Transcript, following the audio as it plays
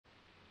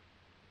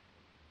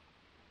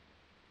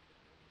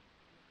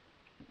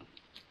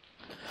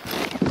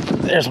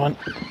There's one.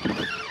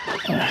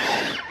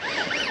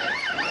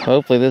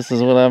 Hopefully this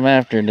is what I'm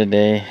after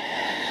today.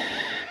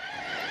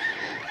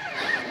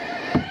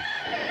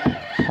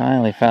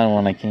 Finally found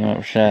one. I came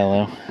up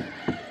shallow.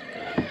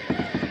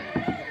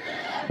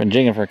 Been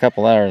jigging for a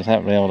couple hours,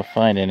 haven't been able to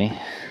find any.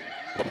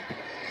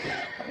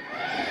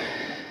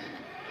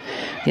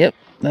 Yep,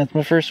 that's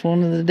my first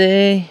one of the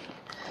day.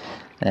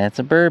 That's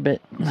a burbot.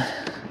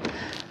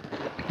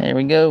 There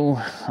we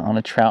go, on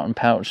a trout and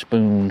pouch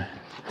spoon.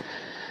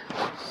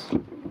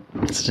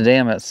 So today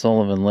I'm at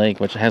Sullivan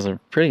Lake, which has a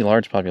pretty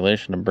large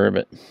population of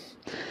burbot.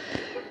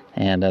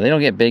 And they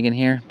don't get big in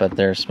here, but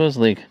they're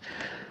supposedly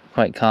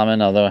quite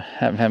common, although I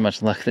haven't had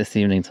much luck this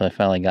evening until I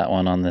finally got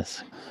one on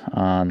this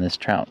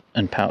trout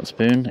and pout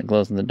spoon. It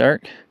glows in the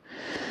dark.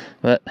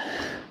 But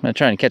I'm going to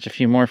try and catch a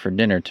few more for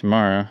dinner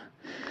tomorrow.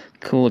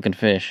 Cool looking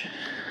fish.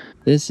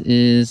 This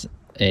is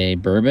a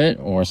burbot,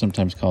 or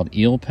sometimes called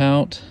eel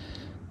pout.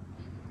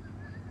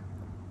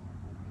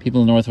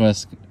 People in the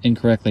Northwest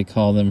incorrectly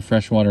call them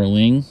freshwater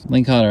ling.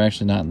 Lingcod are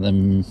actually not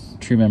the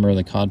true member of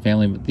the cod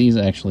family, but these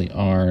actually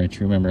are a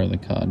true member of the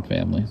cod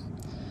family.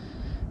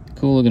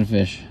 Cool looking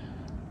fish.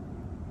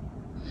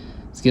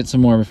 Let's get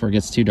some more before it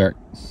gets too dark.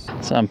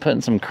 So I'm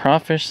putting some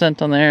crawfish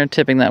scent on there,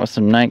 tipping that with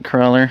some night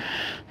crawler.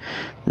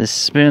 This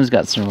spoon's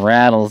got some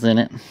rattles in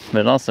it, but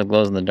it also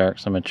glows in the dark,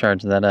 so I'm going to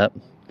charge that up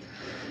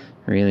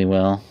really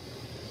well.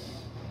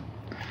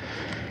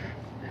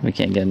 We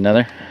can't get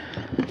another.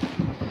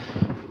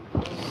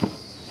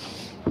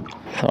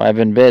 So I've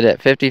been bid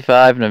at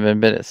 55 and I've been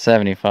bid at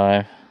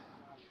 75.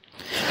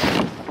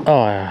 Oh,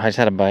 I just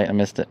had a bite. I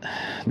missed it.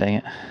 Dang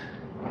it.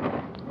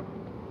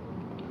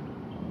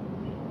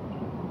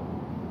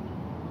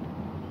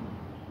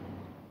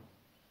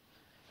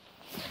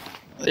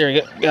 There we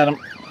go. Got him.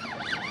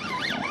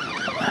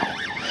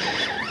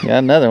 Got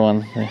another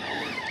one.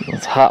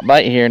 It's a hot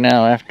bite here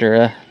now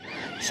after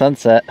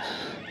sunset.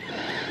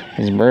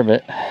 He's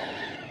burbot.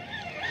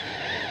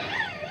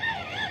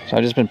 So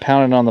I've just been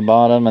pounding on the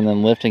bottom and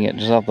then lifting it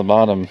just off the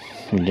bottom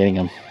and getting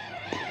them.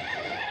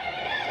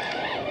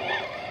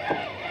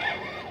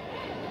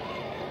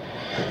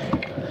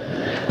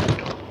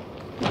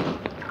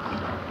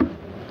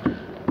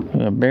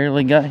 I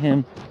barely got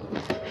him.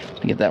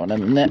 Get that one on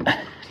the net,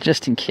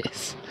 just in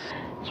case.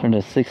 From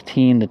the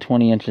 16 to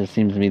 20 inches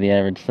seems to be the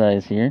average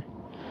size here.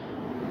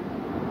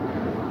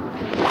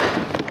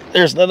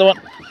 There's another one.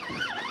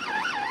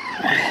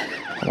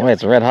 Oh,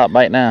 it's a red hot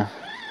bite now.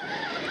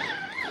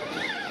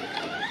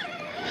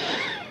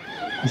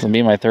 This will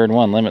be my third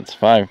one. Limit's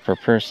 5 per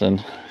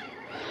person.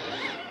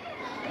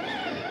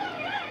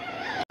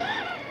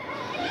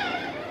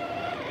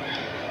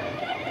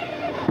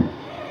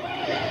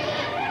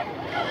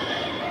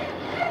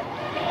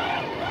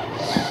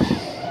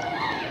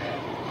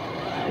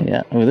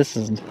 Yeah, oh, this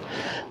is a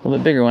little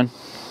bit bigger one.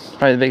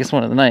 Probably the biggest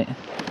one of the night.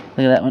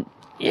 Look at that one.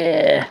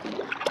 Yeah!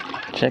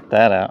 Check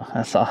that out.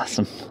 That's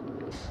awesome.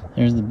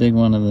 There's the big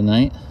one of the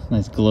night.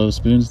 Nice glow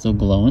spoon, still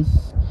glowing.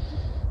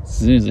 As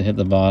soon as it hit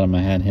the bottom,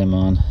 I had him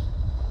on.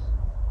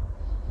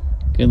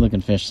 Good looking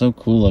fish, so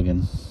cool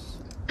looking.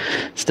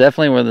 It's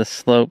definitely where the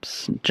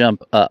slopes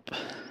jump up.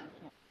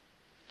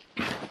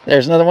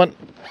 There's another one.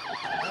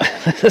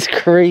 This is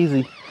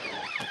crazy.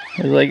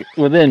 It's like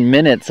within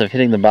minutes of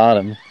hitting the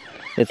bottom,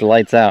 it's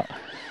lights out.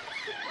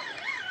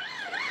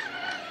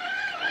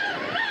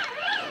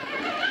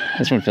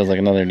 This one feels like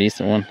another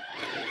decent one.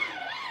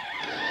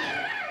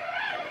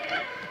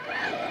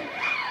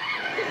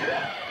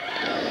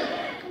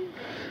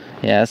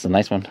 Yeah, that's a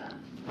nice one.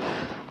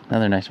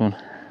 Another nice one.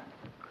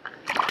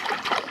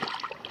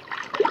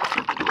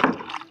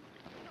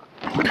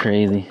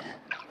 Crazy.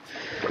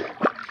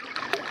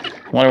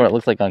 I wonder what it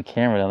looks like on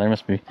camera down there.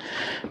 Must be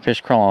fish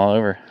crawling all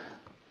over.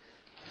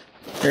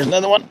 Here's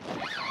another one.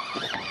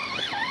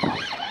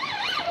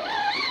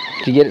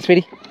 Did you get it,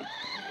 sweetie?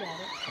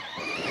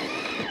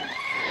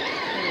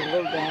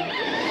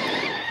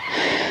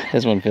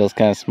 This one feels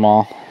kind of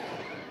small.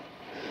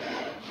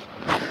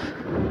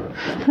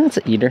 That's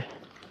an eater.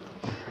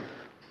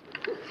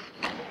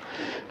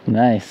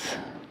 Nice.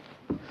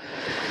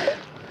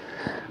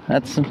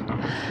 That's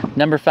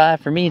number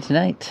 5 for me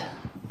tonight.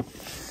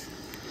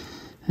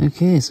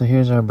 Okay, so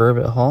here's our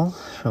burbot haul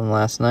from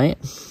last night.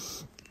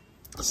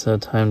 So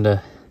time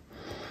to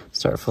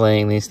start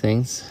filleting these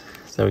things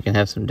so we can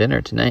have some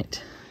dinner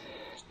tonight.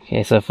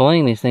 Okay, so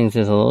filleting these things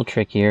is a little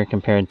trickier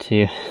compared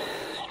to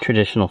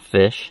traditional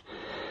fish.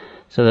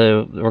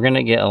 So we're going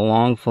to get a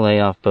long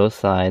fillet off both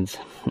sides,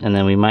 and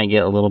then we might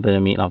get a little bit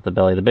of meat off the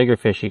belly. The bigger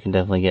fish, you can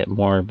definitely get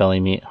more belly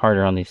meat,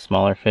 harder on these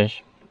smaller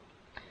fish.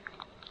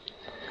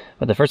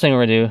 But the first thing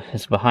we're going to do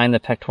is behind the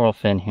pectoral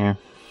fin here,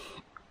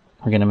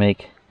 we're going to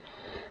make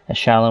a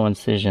shallow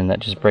incision that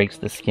just breaks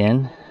the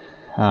skin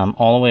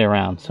all the way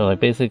around. So like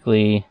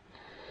basically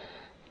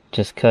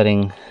just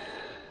cutting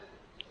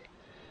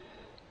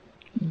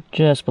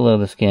just below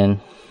the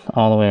skin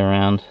all the way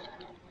around.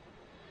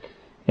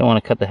 You don't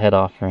want to cut the head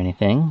off or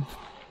anything.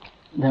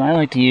 Then I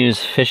like to use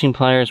fishing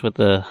pliers with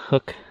the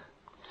hook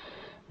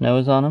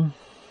nose on them.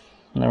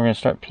 And then we're going to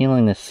start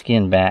peeling the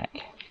skin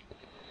back.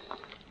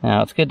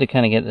 Now it's good to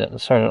kind of get it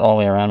started all the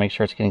way around, make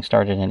sure it's getting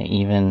started in an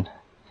even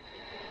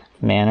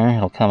manner.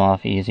 It'll come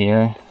off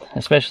easier,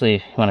 especially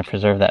if you want to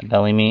preserve that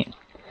belly meat.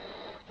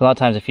 A lot of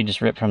times if you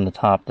just rip from the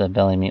top, the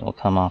belly meat will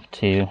come off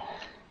too.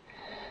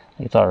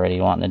 It's already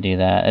wanting to do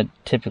that. It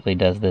typically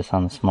does this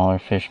on the smaller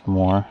fish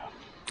more.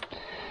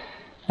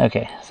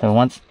 Okay, so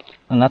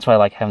and that's why I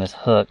like having this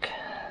hook.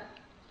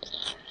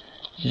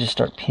 You just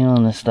start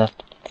peeling this stuff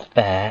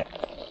back.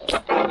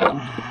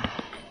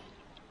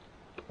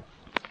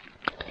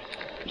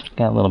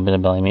 Got a little bit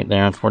of belly meat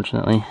there,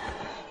 unfortunately.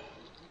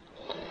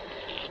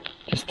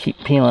 Just keep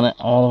peeling it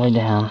all the way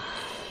down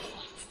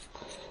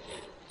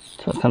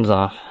until it comes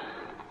off.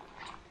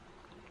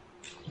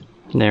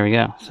 There we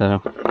go.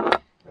 So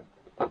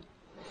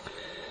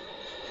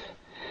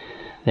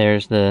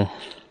there's the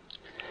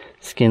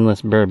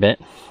skinless burbot.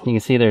 You can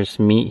see there's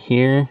meat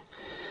here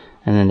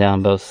and then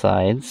down both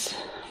sides.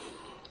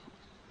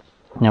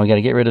 Now we got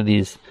to get rid of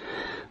these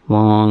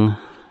long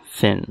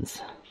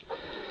fins.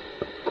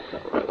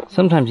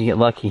 Sometimes you get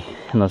lucky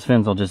and those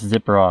fins will just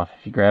zipper off.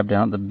 If you grab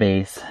down at the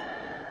base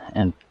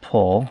and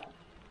pull,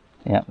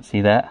 yeah,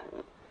 see that?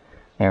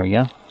 There we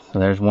go. So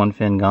there's one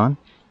fin gone.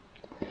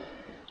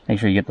 Make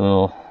sure you get the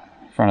little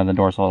front of the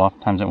dorsal.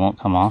 Oftentimes it won't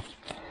come off.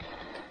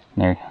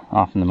 They're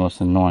often the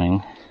most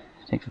annoying.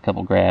 Takes a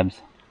couple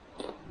grabs.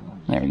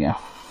 There we go.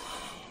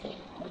 And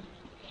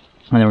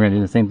then we're going to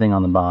do the same thing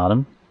on the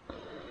bottom.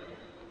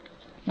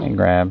 And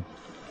grab.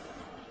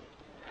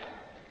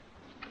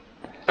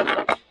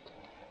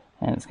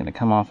 And it's going to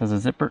come off as a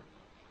zipper.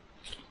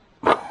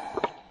 The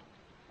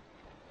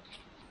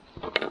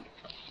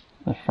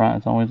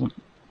front is always a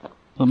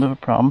little bit of a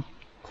problem.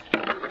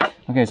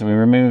 Okay, so we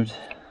removed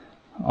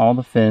all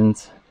the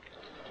fins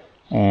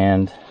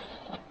and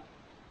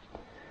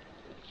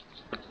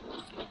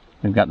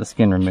we've got the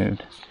skin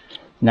removed.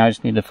 Now I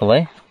just need to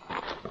fillet.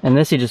 And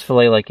this you just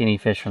fillet like any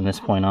fish from this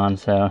point on.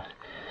 So you're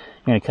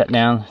going to cut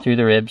down through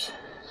the ribs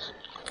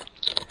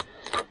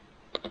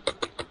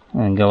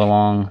and go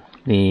along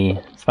the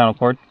spinal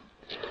cord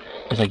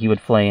just like you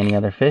would fillet any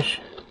other fish.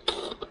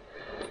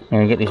 You're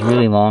going to get these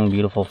really long,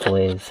 beautiful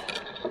fillets.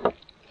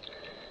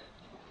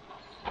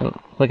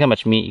 Look how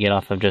much meat you get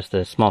off of just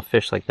a small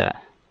fish like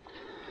that.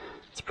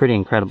 It's pretty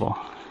incredible.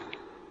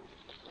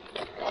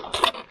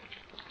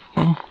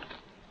 Okay.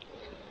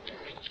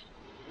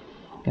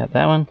 Got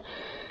that one.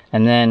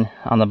 And then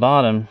on the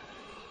bottom,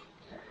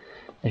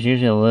 there's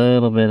usually a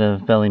little bit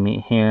of belly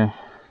meat here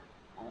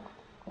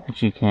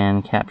that you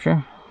can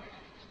capture.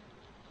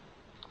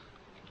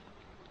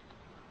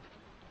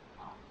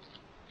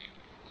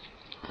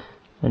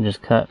 So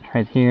just cut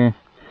right here,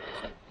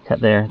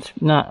 cut there. It's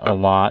not a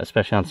lot,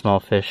 especially on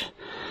small fish,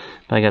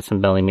 but I got some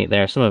belly meat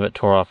there. Some of it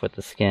tore off with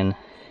the skin.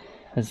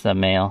 This is a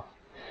male,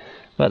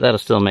 but that'll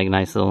still make a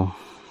nice little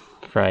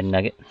fried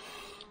nugget.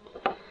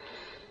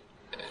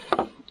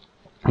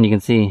 And you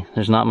can see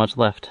there's not much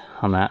left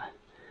on that.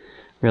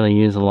 Really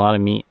use a lot of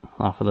meat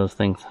off of those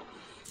things.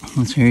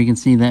 And so here you can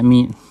see that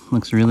meat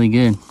looks really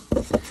good.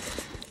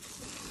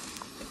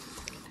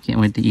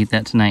 Can't wait to eat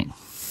that tonight.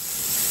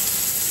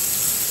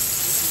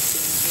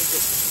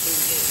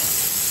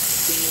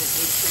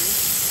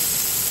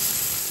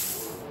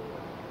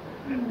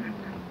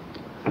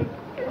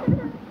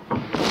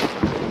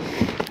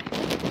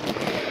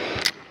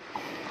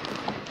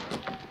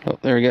 Oh,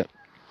 there we go.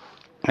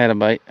 I had a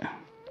bite.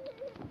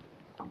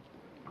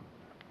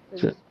 They're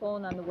just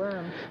pulling on the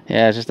worm.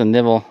 Yeah, it's just a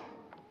nibble.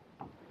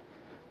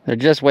 They're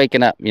just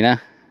waking up, you know?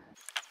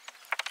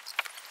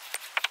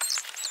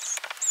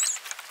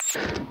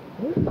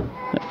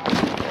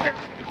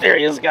 There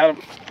he is, got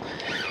him.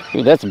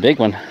 Ooh, that's a big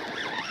one.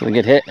 Really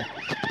good hit.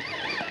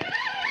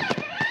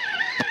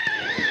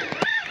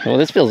 Well,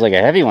 this feels like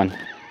a heavy one.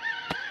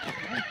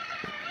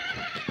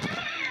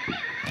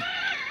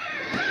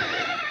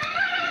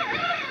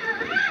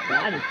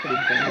 That is pretty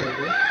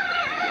big.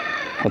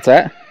 What's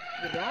that?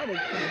 The rod is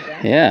pretty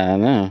big. Yeah, I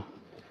know.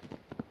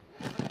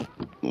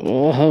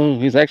 Whoa,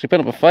 he's actually put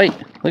up a fight.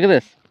 Look at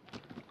this.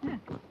 Yeah.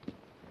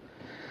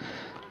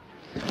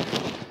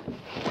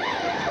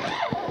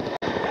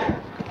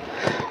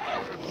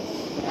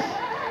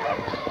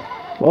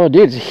 Oh,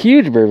 dude, it's a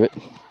huge burbot.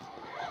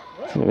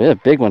 It's a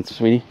big one,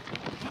 sweetie.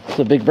 It's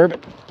a big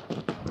burbot.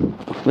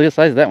 Look at the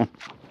size of that one.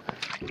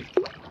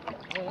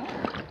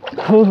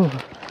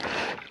 Oh,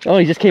 oh,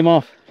 he just came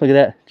off. Look at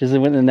that. Just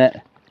went in the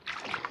net.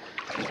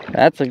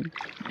 That's a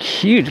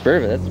huge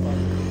burbot. That's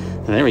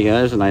fun. There we go.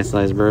 There's a nice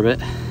sized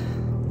burbot.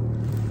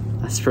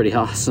 That's pretty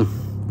awesome.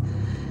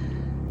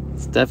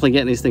 It's definitely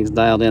getting these things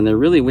dialed in. They're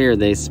really weird.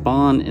 They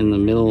spawn in the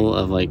middle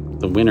of like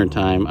the winter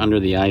time under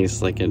the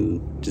ice, like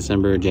in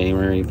December,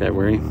 January,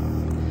 February.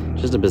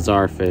 Just a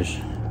bizarre fish.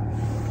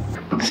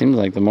 It seems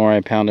like the more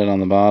I pound it on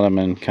the bottom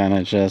and kind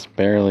of just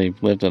barely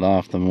lift it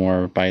off, the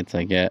more bites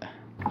I get.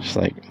 Just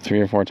like 3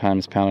 or 4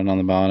 times pounded on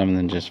the bottom and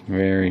then just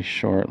very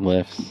short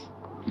lifts.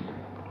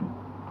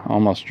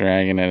 Almost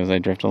dragging it as I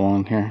drift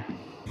along here.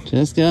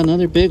 Just got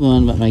another big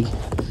one, but my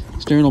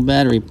external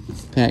battery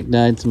pack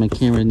died, so my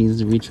camera needs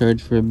to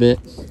recharge for a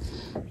bit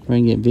before I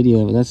can get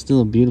video of it. That's still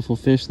a beautiful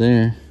fish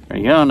there. There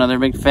you go, another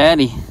big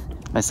fatty.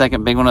 My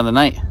second big one of the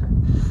night.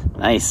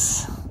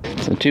 Nice.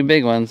 So 2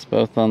 big ones,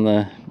 both on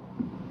the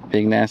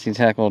Big Nasty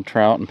Tackle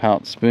trout and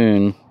pout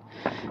spoon.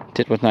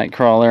 Tipped with night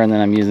crawler, and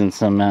then I'm using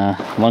some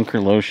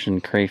Lunker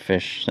Lotion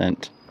crayfish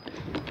scent.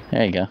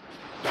 There you go.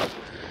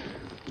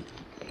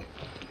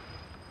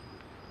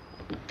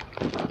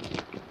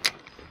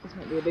 This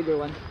might be a bigger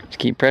one. Just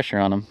keep pressure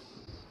on them.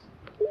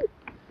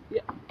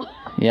 Yeah.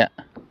 Yeah.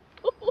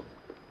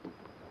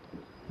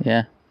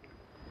 Yeah.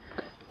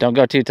 Don't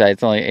go too tight.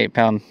 It's only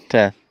 8-pound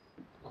test.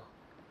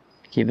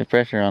 Keep the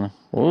pressure on them.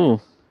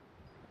 Ooh.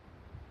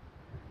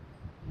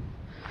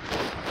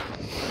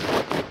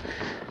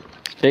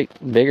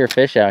 Bigger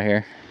fish out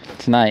here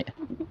tonight.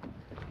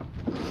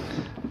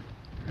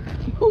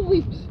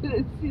 Holy shit,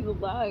 I see the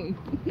line.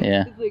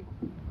 Yeah. It's like...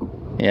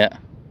 Yeah.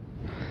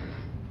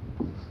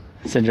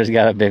 Sidra's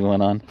got a big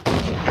one on.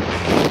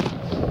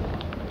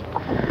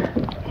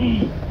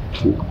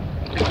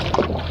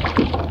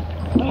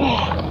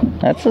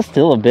 That's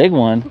still a big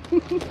one.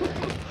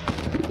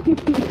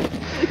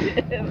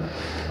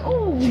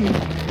 Holy.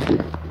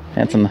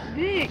 That's an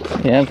big.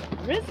 Yeah.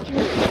 Wrist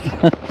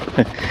hurts.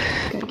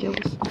 It's got gills.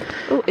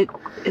 Oh,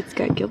 it's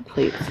got gill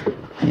plates.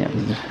 Yeah.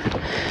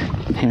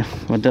 Here.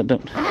 Well,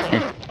 don't.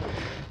 Here.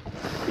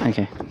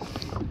 Okay.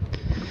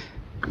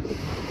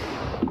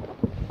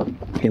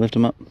 Okay, lift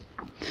him up.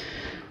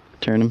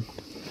 Turn him.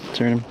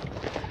 Turn him.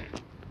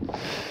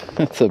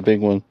 That's a big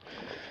one.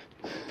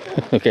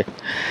 Okay.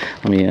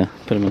 Let me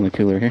put him in the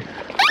cooler here.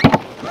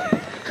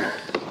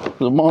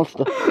 The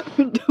monster.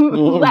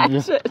 Don't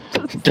latch it.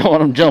 Don't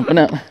want him jumping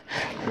out.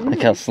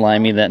 Look how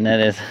slimy that net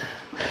is.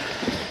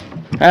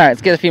 Alright,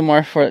 let's get a few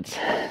more before it's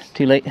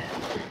too late.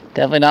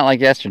 Definitely not like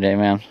yesterday,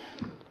 man.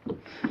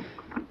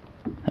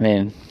 I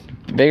mean,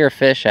 bigger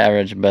fish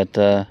average,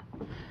 but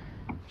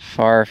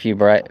far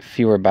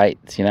fewer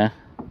bites, you know?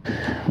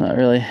 Not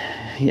really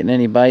getting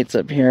any bites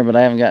up here, but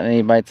I haven't gotten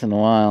any bites in a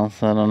while,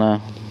 so I don't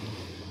know.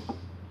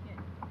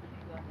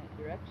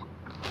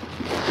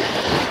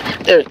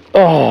 There,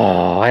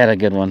 oh, I had a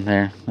good one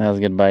there. That was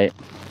a good bite.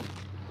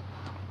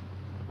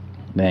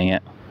 Dang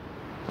it.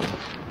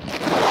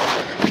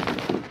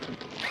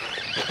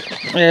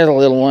 There's a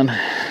little one.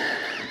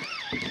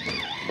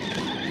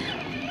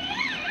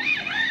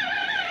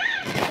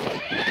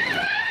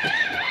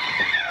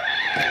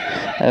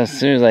 As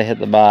soon as I hit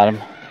the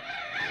bottom.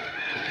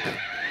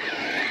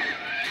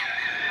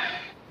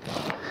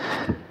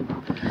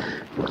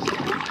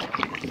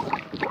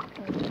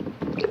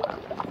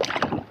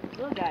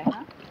 Little guy,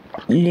 huh?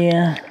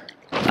 Yeah.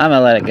 I'm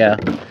gonna let it go.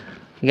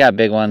 You got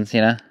big ones,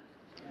 you know?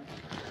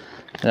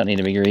 Don't need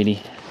to be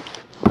greedy.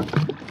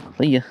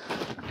 See ya.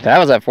 That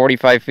was at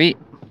 45 feet.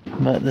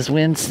 But this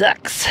wind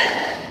sucks.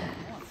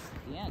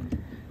 The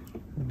end.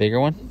 Bigger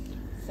one?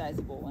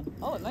 Sizable one.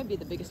 Oh, it might be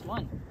the biggest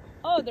one.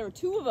 Oh, there were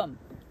 2 of them.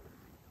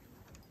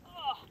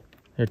 Oh,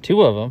 There are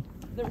 2 of them.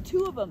 there were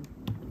 2 of them.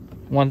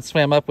 One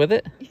swam up with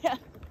it? Yeah.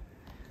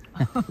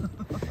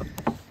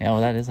 Yeah, well,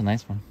 that is a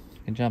nice one.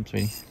 Good job,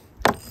 sweetie.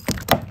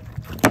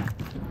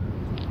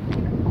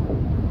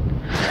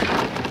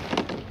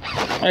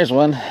 There's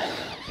one.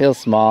 Feels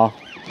small.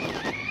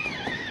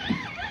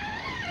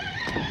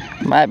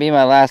 Might be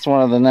my last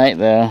one of the night,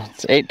 though.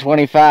 It's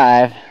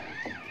 8:25.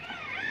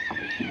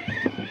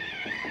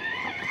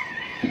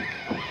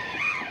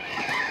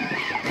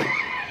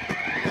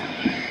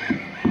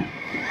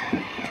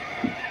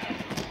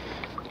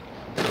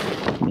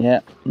 Yeah,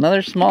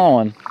 another small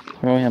one.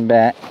 Throw him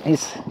back.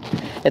 It's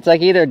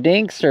like either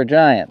dinks or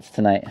giants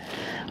tonight.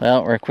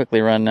 Well, we're quickly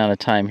running out of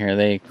time here.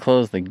 They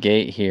closed the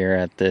gate here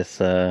at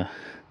this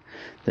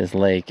this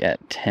lake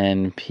at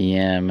 10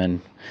 p.m.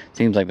 and it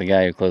seems like the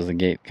guy who closed the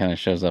gate kind of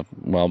shows up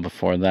well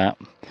before that.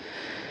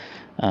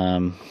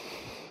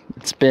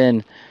 It's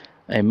been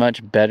a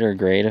much better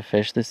grade of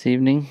fish this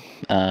evening,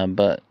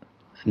 but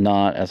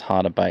not as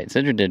hot a bite.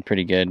 Sidra did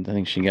pretty good. I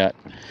think she got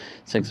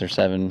 6 or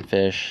 7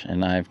 fish,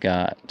 and I've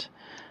got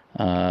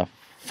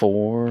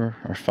 4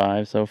 or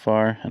 5 so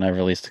far, and I've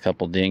released a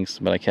couple dinks,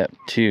 but I kept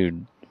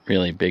 2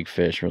 really big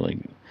fish, really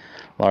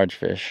large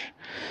fish,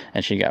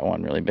 and she got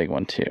 1 really big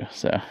one too.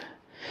 So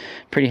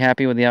pretty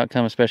happy with the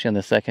outcome, especially on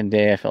the second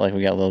day. I felt like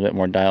we got a little bit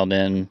more dialed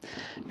in,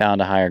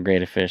 found a higher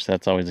grade of fish.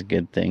 That's always a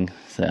good thing.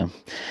 So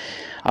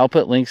I'll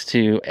put links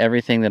to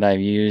everything that I've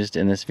used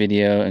in this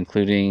video,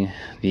 including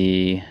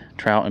the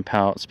trout and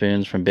pout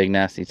spoons from Big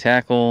Nasty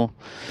Tackle,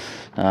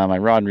 my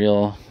rod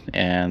reel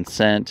and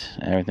scent,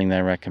 everything that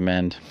I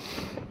recommend.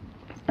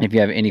 If you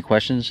have any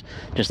questions,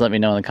 just let me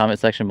know in the comment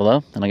section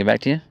below and I'll get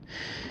back to you.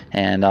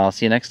 And I'll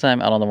see you next time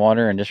out on the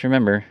water, and just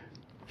remember,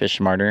 fish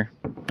smarter,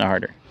 not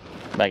harder.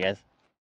 Bye guys.